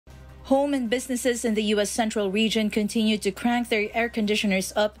Home and businesses in the U.S. Central region continue to crank their air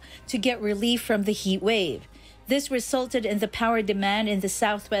conditioners up to get relief from the heat wave. This resulted in the power demand in the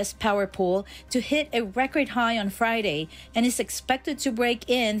Southwest Power Pool to hit a record high on Friday and is expected to break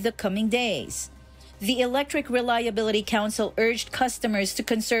in the coming days. The Electric Reliability Council urged customers to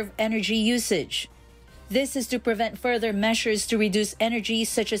conserve energy usage. This is to prevent further measures to reduce energy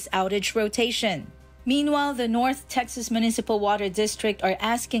such as outage rotation. Meanwhile, the North Texas Municipal Water District are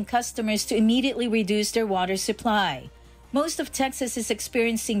asking customers to immediately reduce their water supply. Most of Texas is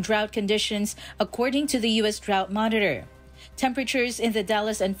experiencing drought conditions, according to the U.S. Drought Monitor. Temperatures in the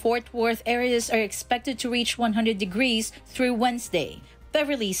Dallas and Fort Worth areas are expected to reach 100 degrees through Wednesday.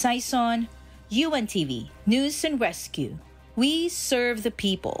 Beverly Saison, UNTV News and Rescue. We serve the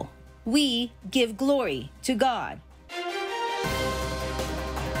people. We give glory to God.